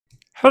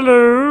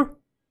Hello,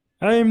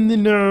 I'm the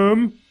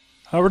gnome.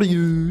 How are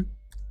you?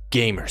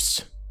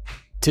 Gamers,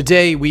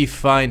 today we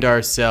find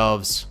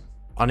ourselves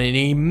on an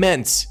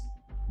immense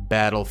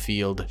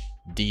battlefield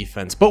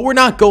defense, but we're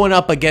not going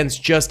up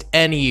against just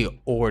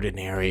any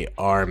ordinary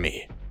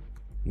army.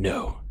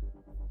 No,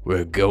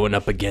 we're going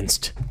up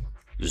against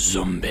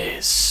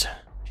zombies.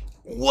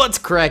 What's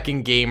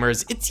cracking,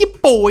 gamers? It's your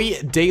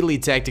boy Daily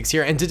Tactics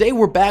here, and today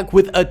we're back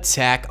with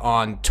Attack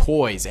on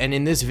Toys. And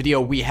in this video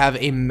we have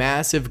a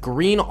massive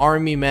green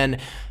army men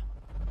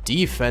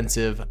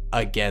defensive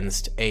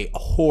against a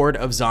horde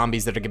of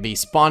zombies that are going to be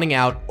spawning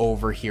out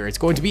over here. It's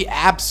going to be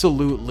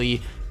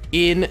absolutely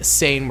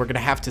insane. We're going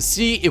to have to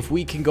see if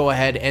we can go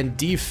ahead and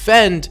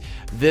defend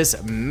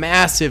this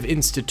massive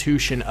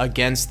institution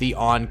against the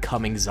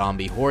oncoming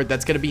zombie horde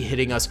that's going to be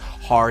hitting us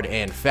hard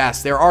and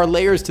fast. There are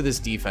layers to this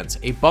defense.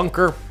 A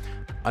bunker,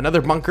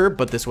 another bunker,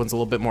 but this one's a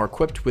little bit more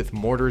equipped with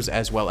mortars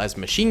as well as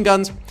machine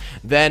guns.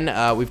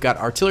 Then we've got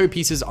artillery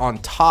pieces on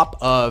top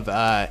of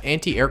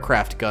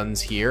anti-aircraft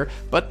guns here,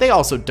 but they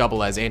also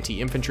double as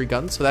anti-infantry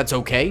guns, so that's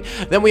okay.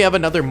 Then we have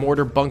another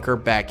mortar bunker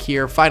back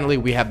here. Finally,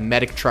 we have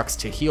medic trucks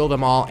to heal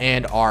them all,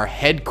 and our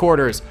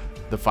headquarters,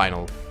 the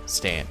final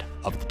stand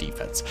of the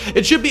defense.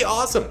 It should be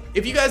awesome.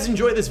 If you guys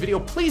enjoyed this video,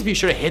 please be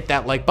sure to hit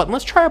that like button.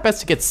 Let's try our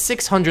best to get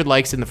 600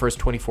 likes in the first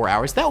 24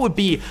 hours. That would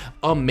be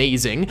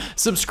amazing.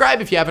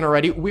 Subscribe if you haven't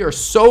already. We are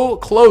so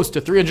close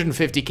to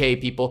 350k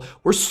people.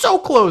 We're so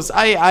close.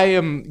 I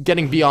am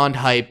getting beyond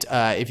hyped.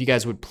 If you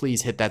guys would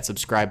please hit that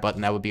subscribe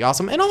button, that would be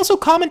awesome. And also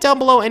comment down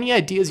below any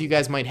ideas you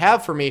guys might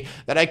have for me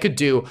that I could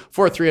do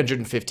for a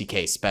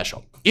 350k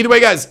special. Either way,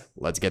 guys,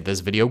 let's get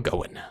this video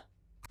going.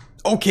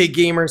 Okay,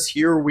 gamers,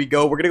 here we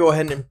go. We're gonna go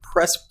ahead and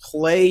press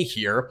play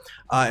here,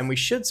 and we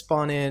should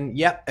spawn in,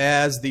 yep,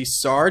 as the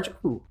Sarge.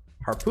 Ooh,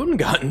 harpoon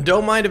gun,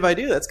 don't mind if I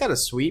do, that's kind of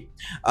sweet.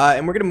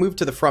 And we're gonna move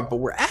to the front,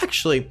 but we're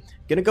actually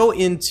gonna go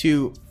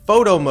into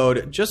photo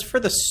mode just for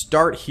the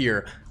start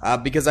here,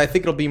 because I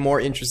think it'll be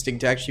more interesting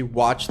to actually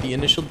watch the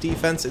initial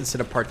defense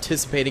instead of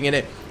participating in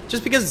it,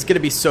 just because it's gonna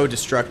be so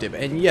destructive.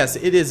 And yes,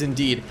 it is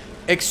indeed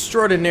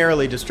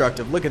extraordinarily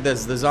destructive. Look at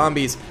this, the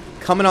zombies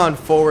coming on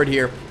forward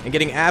here and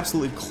getting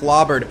absolutely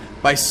clobbered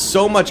by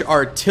so much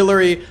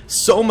artillery,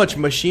 so much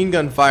machine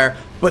gun fire,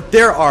 but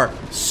there are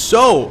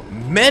so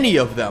many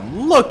of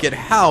them. Look at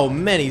how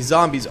many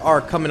zombies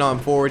are coming on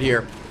forward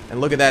here. And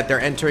look at that,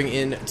 they're entering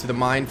into the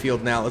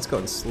minefield now. Let's go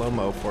in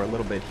slow-mo for a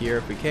little bit here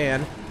if we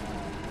can.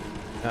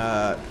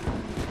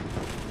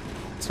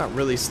 It's not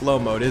really slow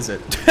mode, is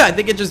it? I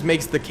think it just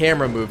makes the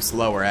camera move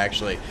slower,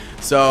 actually.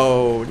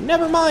 So,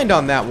 never mind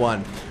on that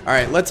one.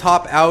 Alright, let's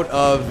hop out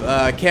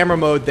of camera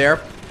mode there.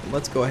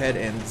 Let's go ahead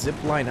and zip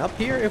line up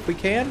here if we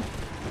can.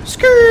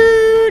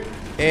 Skirt!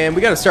 And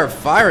we gotta start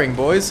firing,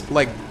 boys.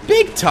 Like,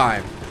 big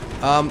time.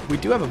 We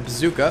do have a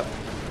bazooka.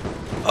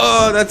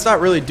 Oh, that's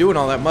not really doing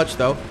all that much,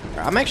 though.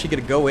 I'm actually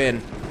gonna go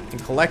in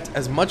and collect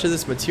as much of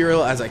this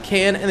material as I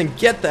can and then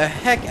get the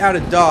heck out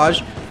of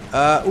Dodge.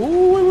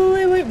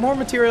 Ooh, wait, more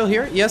material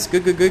here. Yes,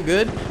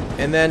 good.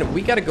 And then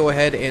we gotta go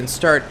ahead and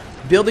start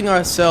building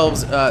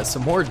ourselves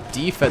some more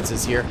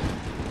defenses here.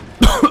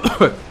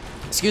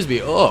 Excuse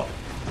me. Oh,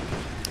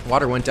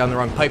 water went down the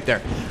wrong pipe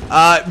there.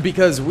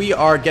 Because we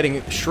are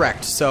getting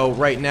shreked. So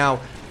right now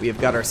we have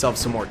got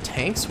ourselves some more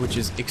tanks, which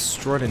is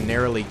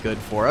extraordinarily good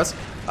for us.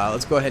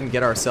 Let's go ahead and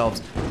get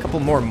ourselves a couple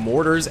more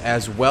mortars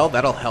as well.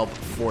 That'll help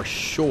for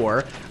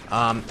sure.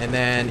 And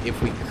then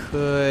if we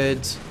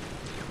could,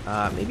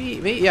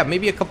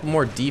 maybe a couple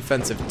more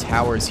defensive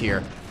towers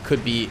here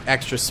could be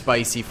extra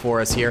spicy for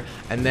us here.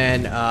 And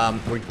then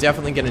we're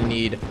definitely going to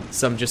need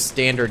some just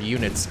standard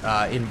units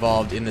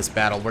involved in this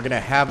battle. We're going to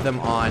have them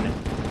on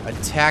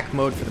attack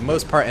mode for the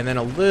most part, and then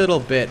a little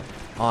bit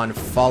on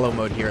follow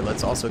mode here.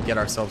 Let's also get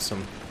ourselves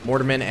some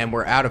mortarmen, and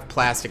we're out of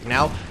plastic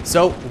now,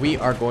 so we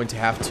are going to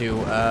have to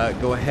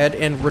go ahead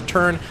and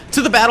return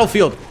to the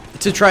battlefield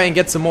to try and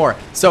get some more.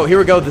 So here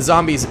we go, the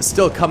zombies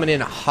still coming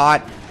in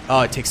hot.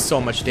 Oh, it takes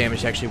so much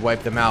damage to actually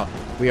wipe them out.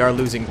 We are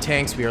losing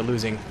tanks, we are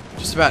losing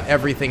just about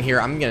everything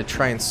here. I'm gonna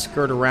try and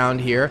skirt around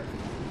here,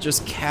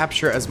 just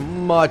capture as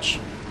much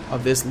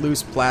of this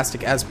loose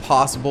plastic as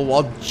possible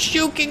while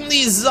juking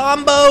these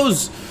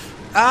zombos.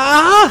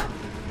 Ah!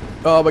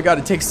 Oh my god,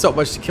 it takes so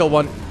much to kill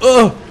one.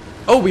 Ugh!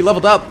 Oh, we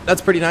leveled up.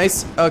 That's pretty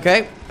nice.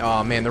 Okay.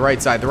 Oh man, the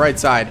right side. Alright,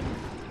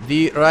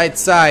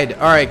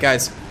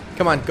 guys.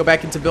 Come on, go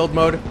back into build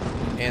mode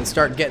and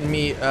start getting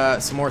me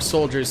some more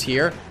soldiers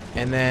here.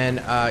 And then,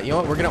 you know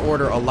what? We're going to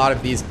order a lot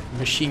of these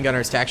machine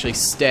gunners to actually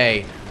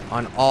stay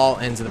on all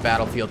ends of the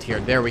battlefield here.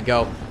 There we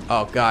go.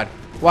 Oh, God.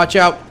 Watch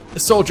out. The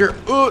soldier.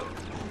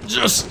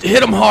 Just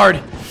hit him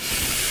hard.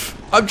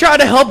 I'm trying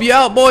to help you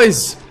out,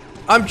 boys.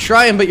 I'm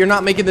trying, but you're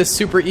not making this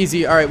super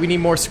easy. All right, we need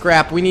more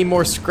scrap. We need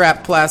more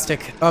scrap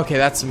plastic. Okay,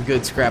 that's some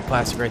good scrap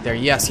plastic right there.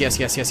 Yes.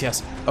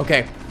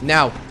 Okay,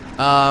 now,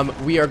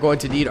 we are going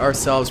to need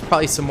ourselves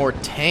probably some more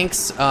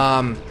tanks.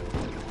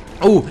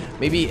 Oh,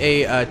 maybe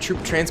a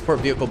troop transport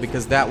vehicle,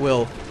 because that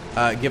will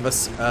give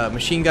us a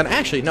machine gun.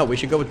 Actually, no, we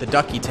should go with the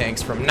ducky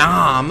tanks from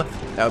Nam.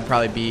 That would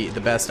probably be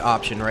the best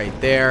option right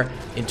there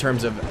in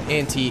terms of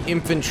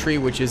anti-infantry,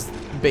 which is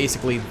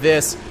basically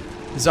this.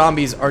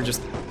 Zombies are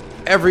just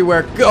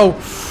everywhere. Go!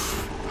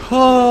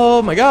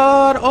 Oh my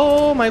god!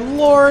 Oh my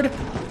lord!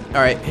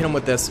 Alright, hit him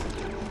with this.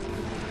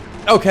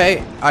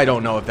 Okay, I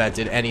don't know if that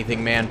did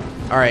anything, man.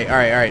 Alright,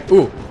 alright, alright.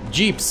 Ooh,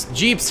 Jeeps.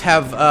 Jeeps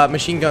have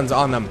machine guns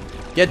on them.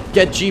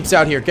 Get Jeeps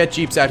out here. Get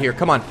Jeeps out here.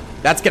 Come on.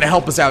 That's gonna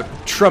help us out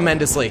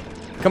tremendously.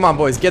 Come on,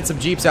 boys. Get some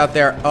Jeeps out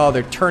there. Oh,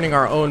 they're turning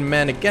our own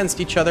men against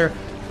each other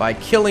by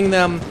killing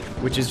them,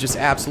 which is just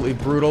absolutely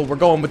brutal. We're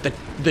going with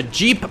the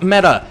Jeep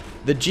meta.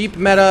 The Jeep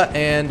meta,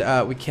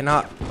 and we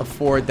cannot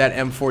afford that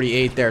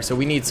M48 there, so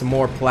we need some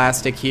more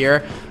plastic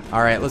here.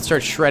 All right, let's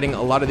start shredding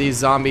a lot of these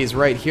zombies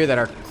right here that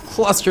are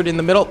clustered in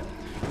the middle.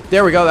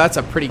 There we go. That's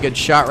a pretty good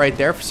shot right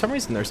there. For some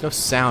reason, there's no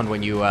sound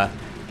when you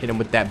hit him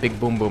with that big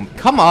boom boom.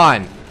 Come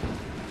on.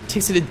 It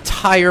takes an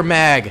entire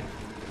mag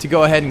to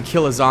go ahead and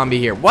kill a zombie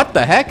here. What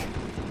the heck?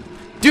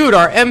 Dude,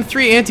 our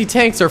M3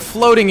 anti-tanks are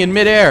floating in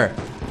midair.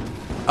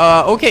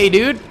 Okay,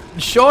 dude.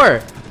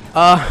 Sure.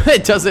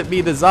 It doesn't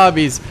mean the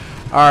zombies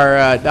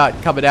are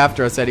not coming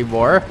after us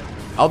anymore.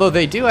 Although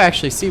they do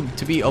actually seem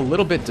to be a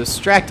little bit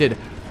distracted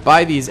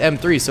by these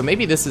M3s. So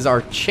maybe this is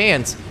our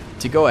chance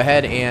to go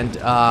ahead and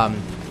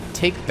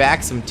take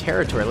back some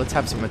territory. Let's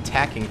have some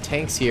attacking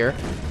tanks here.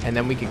 And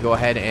then we could go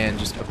ahead and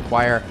just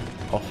acquire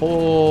a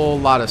whole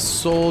lot of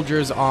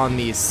soldiers on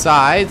these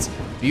sides.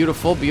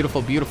 Beautiful,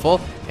 beautiful, beautiful.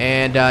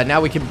 And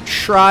now we can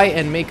try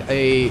and make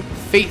a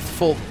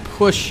faithful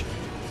push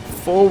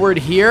forward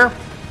here.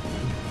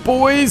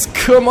 Boys,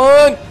 come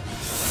on.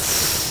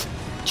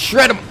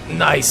 Shred them.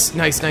 Nice,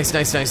 nice, nice,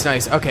 nice, nice,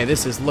 nice. Okay,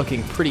 this is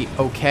looking pretty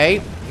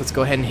okay. Let's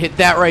go ahead and hit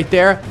that right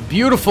there.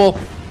 Beautiful.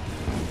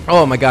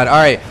 Oh my god. All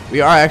right,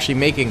 we are actually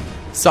making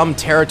some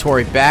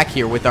territory back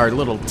here with our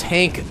little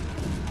tank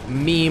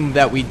meme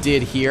that we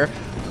did here.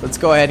 Let's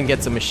go ahead and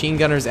get some machine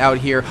gunners out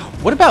here.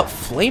 What about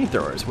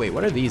flamethrowers? Wait,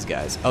 what are these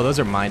guys? Oh, those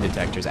are mine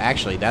detectors.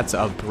 Actually, that's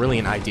a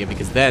brilliant idea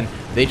because then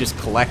they just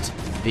collect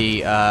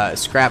the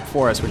scrap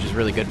for us, which is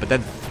really good. But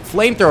then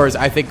flamethrowers,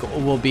 I think,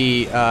 will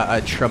be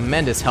a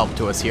tremendous help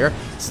to us here.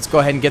 So let's go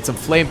ahead and get some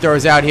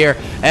flamethrowers out here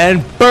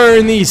and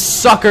burn these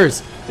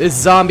suckers. This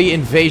zombie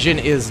invasion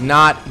is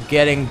not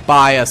getting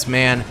by us,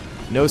 man.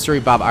 No siree,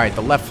 Bob. All right,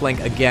 the left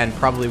flank, again,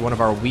 probably one of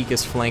our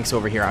weakest flanks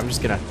over here. I'm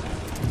just going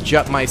to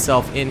jut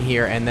myself in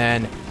here, and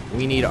then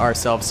we need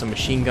ourselves some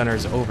machine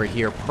gunners over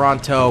here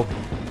pronto,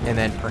 and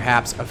then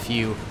perhaps a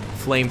few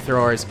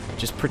flamethrowers.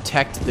 Just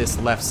protect this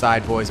left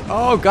side, boys.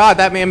 Oh god,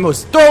 that man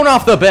was thrown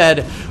off the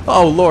bed.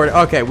 Oh lord.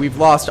 Okay, we've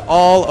lost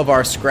all of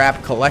our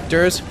scrap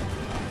collectors.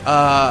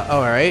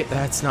 All right,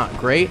 that's not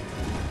great.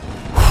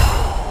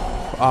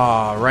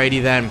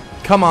 Alrighty then.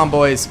 Come on,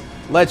 boys.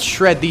 Let's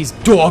shred these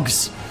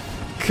dogs.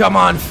 Come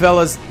on,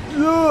 fellas.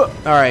 All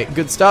right,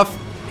 good stuff.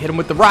 Hit them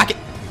with the rocket.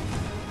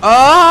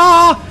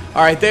 Ah!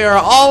 All right, they are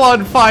all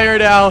on fire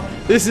now.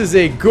 This is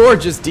a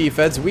gorgeous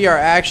defense. We are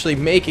actually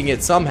making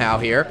it somehow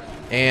here.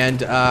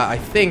 And I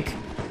think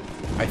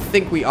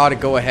we ought to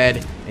go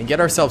ahead and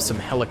get ourselves some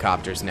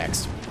helicopters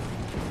next.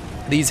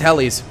 These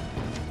helis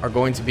are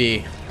going to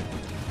be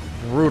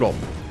brutal.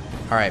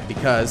 All right,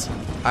 because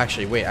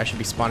actually, wait, I should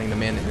be spawning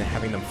them in and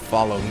having them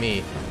follow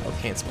me. Oh,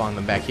 can't spawn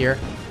them back here.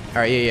 All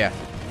right, yeah.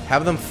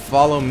 Have them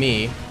follow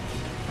me.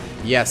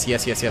 Yes,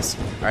 yes, yes, yes.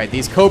 All right,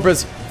 these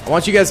Cobras, I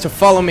want you guys to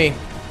follow me.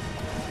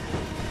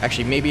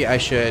 Actually, maybe I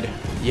should...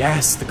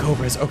 Yes, the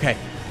Cobras. Okay.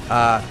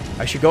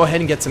 I should go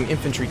ahead and get some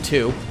infantry,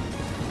 too.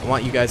 I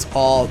want you guys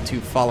all to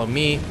follow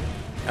me.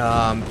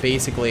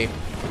 Basically,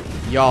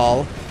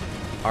 y'all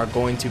are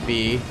going to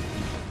be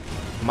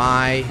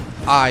my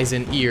eyes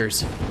and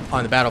ears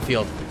on the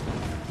battlefield.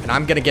 And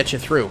I'm going to get you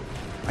through.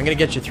 I'm going to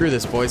get you through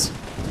this, boys.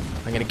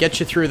 I'm going to get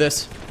you through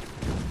this.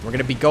 We're going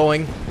to be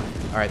going.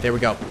 All right, there we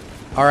go.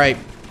 All right.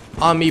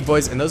 On me,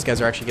 boys. And those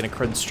guys are actually going to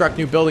construct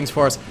new buildings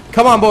for us.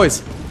 Come on,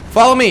 boys.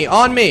 Follow me.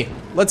 On me.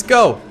 Let's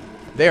go.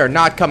 They are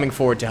not coming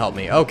forward to help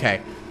me.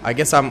 Okay. I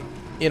guess I'm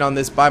in on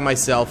this by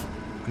myself.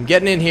 I'm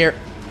getting in here,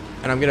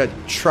 and I'm going to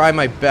try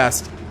my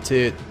best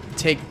to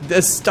take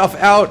this stuff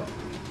out.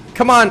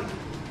 Come on.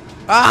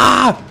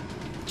 Ah!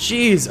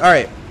 Jeez. All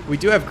right. We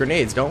do have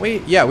grenades, don't we?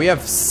 Yeah, we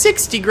have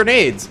 60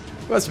 grenades.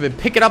 We must have been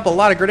picking up a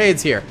lot of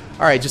grenades here.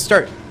 All right, just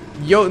start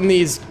yoting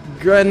these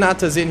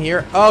granatas in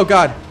here. Oh,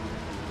 God.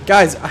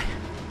 Guys,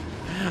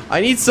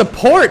 I need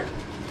support.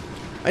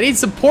 I need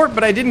support,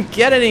 but I didn't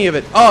get any of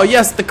it. Oh,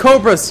 yes, the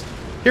Cobras.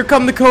 Here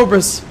come the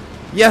Cobras.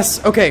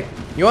 Yes, okay.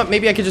 You know what?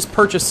 Maybe I could just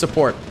purchase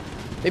support.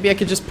 Maybe I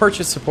could just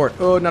purchase support.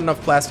 Oh, not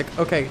enough plastic.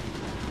 Okay.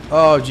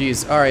 Oh,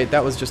 geez. All right,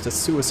 that was just a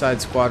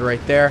suicide squad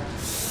right there.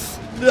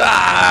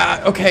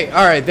 Ah, okay,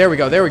 all right, there we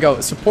go, there we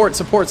go. Support,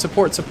 support,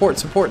 support, support,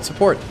 support,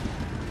 support.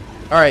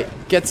 All right,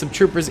 get some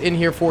troopers in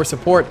here for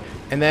support.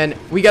 And then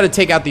we got to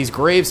take out these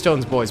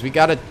gravestones, boys. We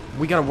got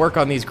to work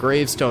on these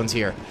gravestones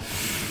here.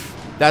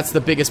 That's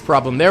the biggest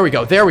problem. There we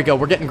go. There we go.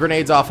 We're getting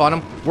grenades off on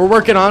them. We're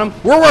working on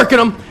them. We're working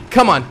them.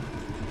 Come on.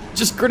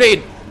 Just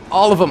grenade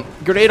all of them.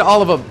 Grenade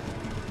all of them.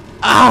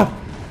 Ah!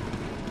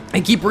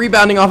 and keep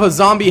rebounding off of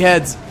zombie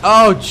heads.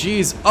 Oh,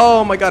 jeez.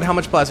 Oh, my God. How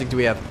much plastic do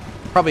we have?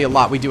 Probably a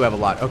lot. We do have a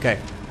lot. Okay.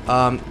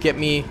 Get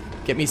me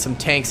some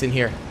tanks in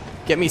here.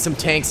 Get me some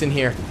tanks in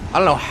here. I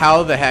don't know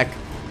how the heck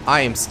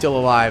I am still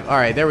alive. All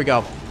right, there we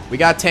go. We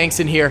got tanks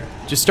in here.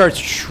 Just start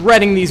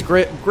shredding these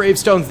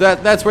gravestones.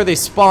 That's where they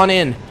spawn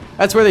in.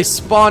 That's where they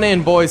spawn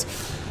in, boys.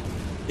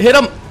 Hit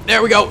them.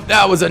 There we go.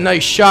 That was a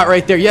nice shot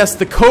right there. Yes,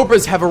 the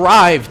Cobras have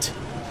arrived.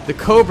 The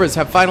Cobras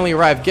have finally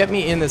arrived. Get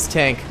me in this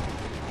tank.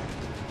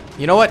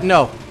 You know what?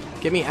 No.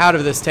 Get me out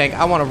of this tank.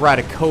 I want to ride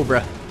a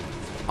Cobra.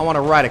 I want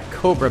to ride a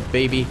Cobra,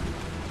 baby.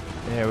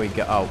 There we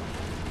go. Oh,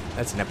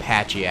 that's an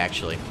Apache,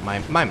 actually.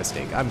 My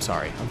mistake. I'm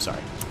sorry. I'm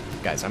sorry.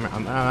 Guys,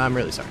 I'm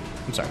really sorry.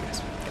 I'm sorry,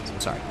 guys. I'm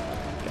sorry.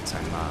 Guys,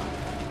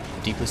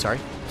 I'm deeply sorry.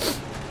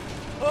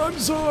 I'm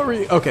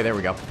sorry. Okay, there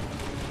we go.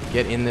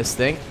 Get in this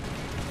thing.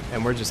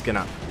 And we're just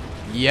gonna...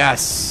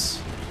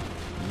 Yes.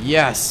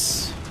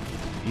 Yes.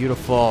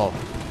 Beautiful.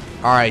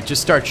 Alright,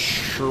 just start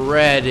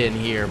shredding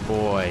here,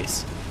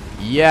 boys.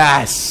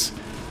 Yes.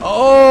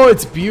 Oh,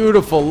 it's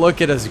beautiful.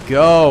 Look at us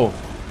go.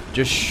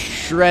 Just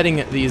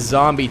shredding these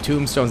zombie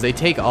tombstones. They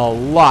take a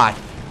lot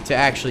to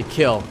actually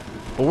kill.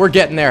 But we're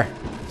getting there.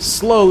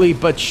 Slowly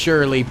but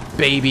surely,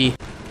 baby.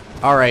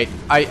 Alright,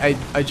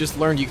 I just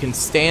learned you can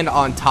stand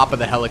on top of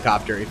the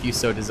helicopter if you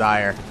so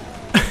desire.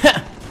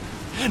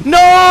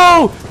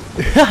 No!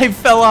 I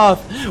fell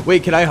off.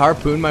 Wait, can I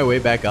harpoon my way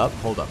back up?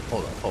 Hold up,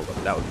 hold up, hold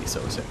up. That would be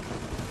so sick.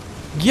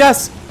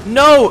 Yes!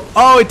 No!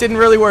 Oh, it didn't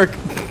really work.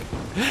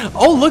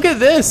 Oh, look at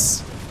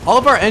this. All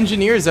of our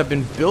engineers have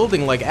been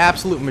building like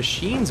absolute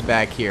machines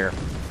back here.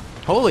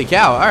 Holy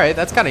cow. Alright,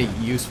 that's kind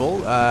of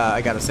useful,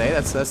 I gotta say.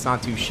 That's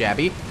not too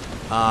shabby.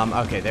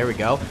 Okay, there we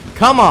go.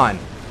 Come on!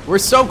 We're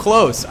so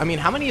close. I mean,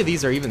 how many of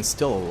these are even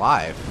still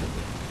alive?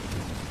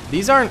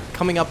 These aren't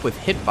coming up with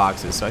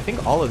hitboxes, so I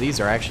think all of these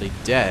are actually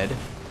dead.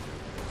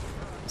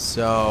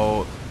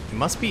 So, it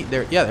must be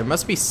there. Yeah, there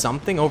must be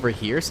something over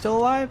here still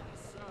alive.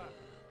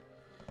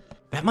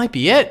 That might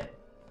be it.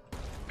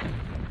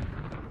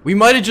 We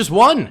might have just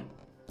won.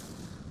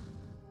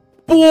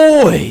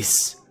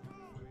 Boys!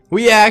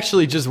 We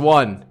actually just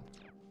won.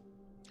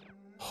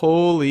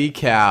 Holy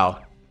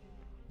cow.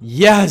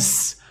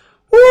 Yes!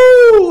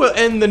 Woo!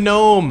 And the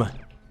gnome.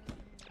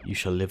 You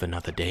shall live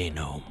another day,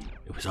 gnome.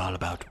 It was all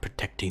about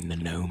protecting the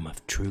gnome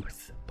of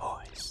truth,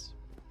 boys.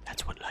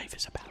 That's what life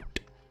is about.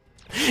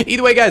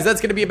 Either way, guys, that's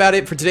going to be about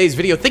it for today's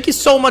video. Thank you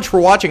so much for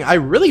watching. I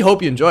really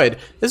hope you enjoyed.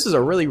 This is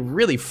a really,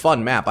 really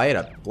fun map. I had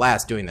a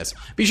blast doing this.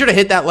 Be sure to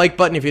hit that like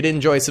button if you did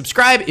enjoy.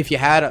 Subscribe if you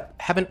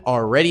haven't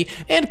already.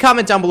 And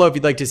comment down below if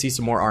you'd like to see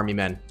some more Army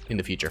Men in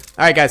the future.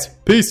 All right, guys.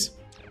 Peace.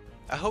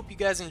 I hope you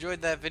guys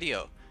enjoyed that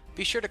video.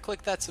 Be sure to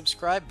click that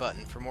subscribe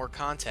button for more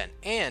content.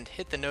 And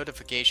hit the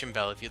notification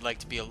bell if you'd like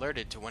to be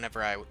alerted to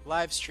whenever I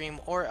live stream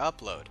or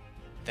upload.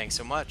 Thanks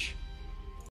so much.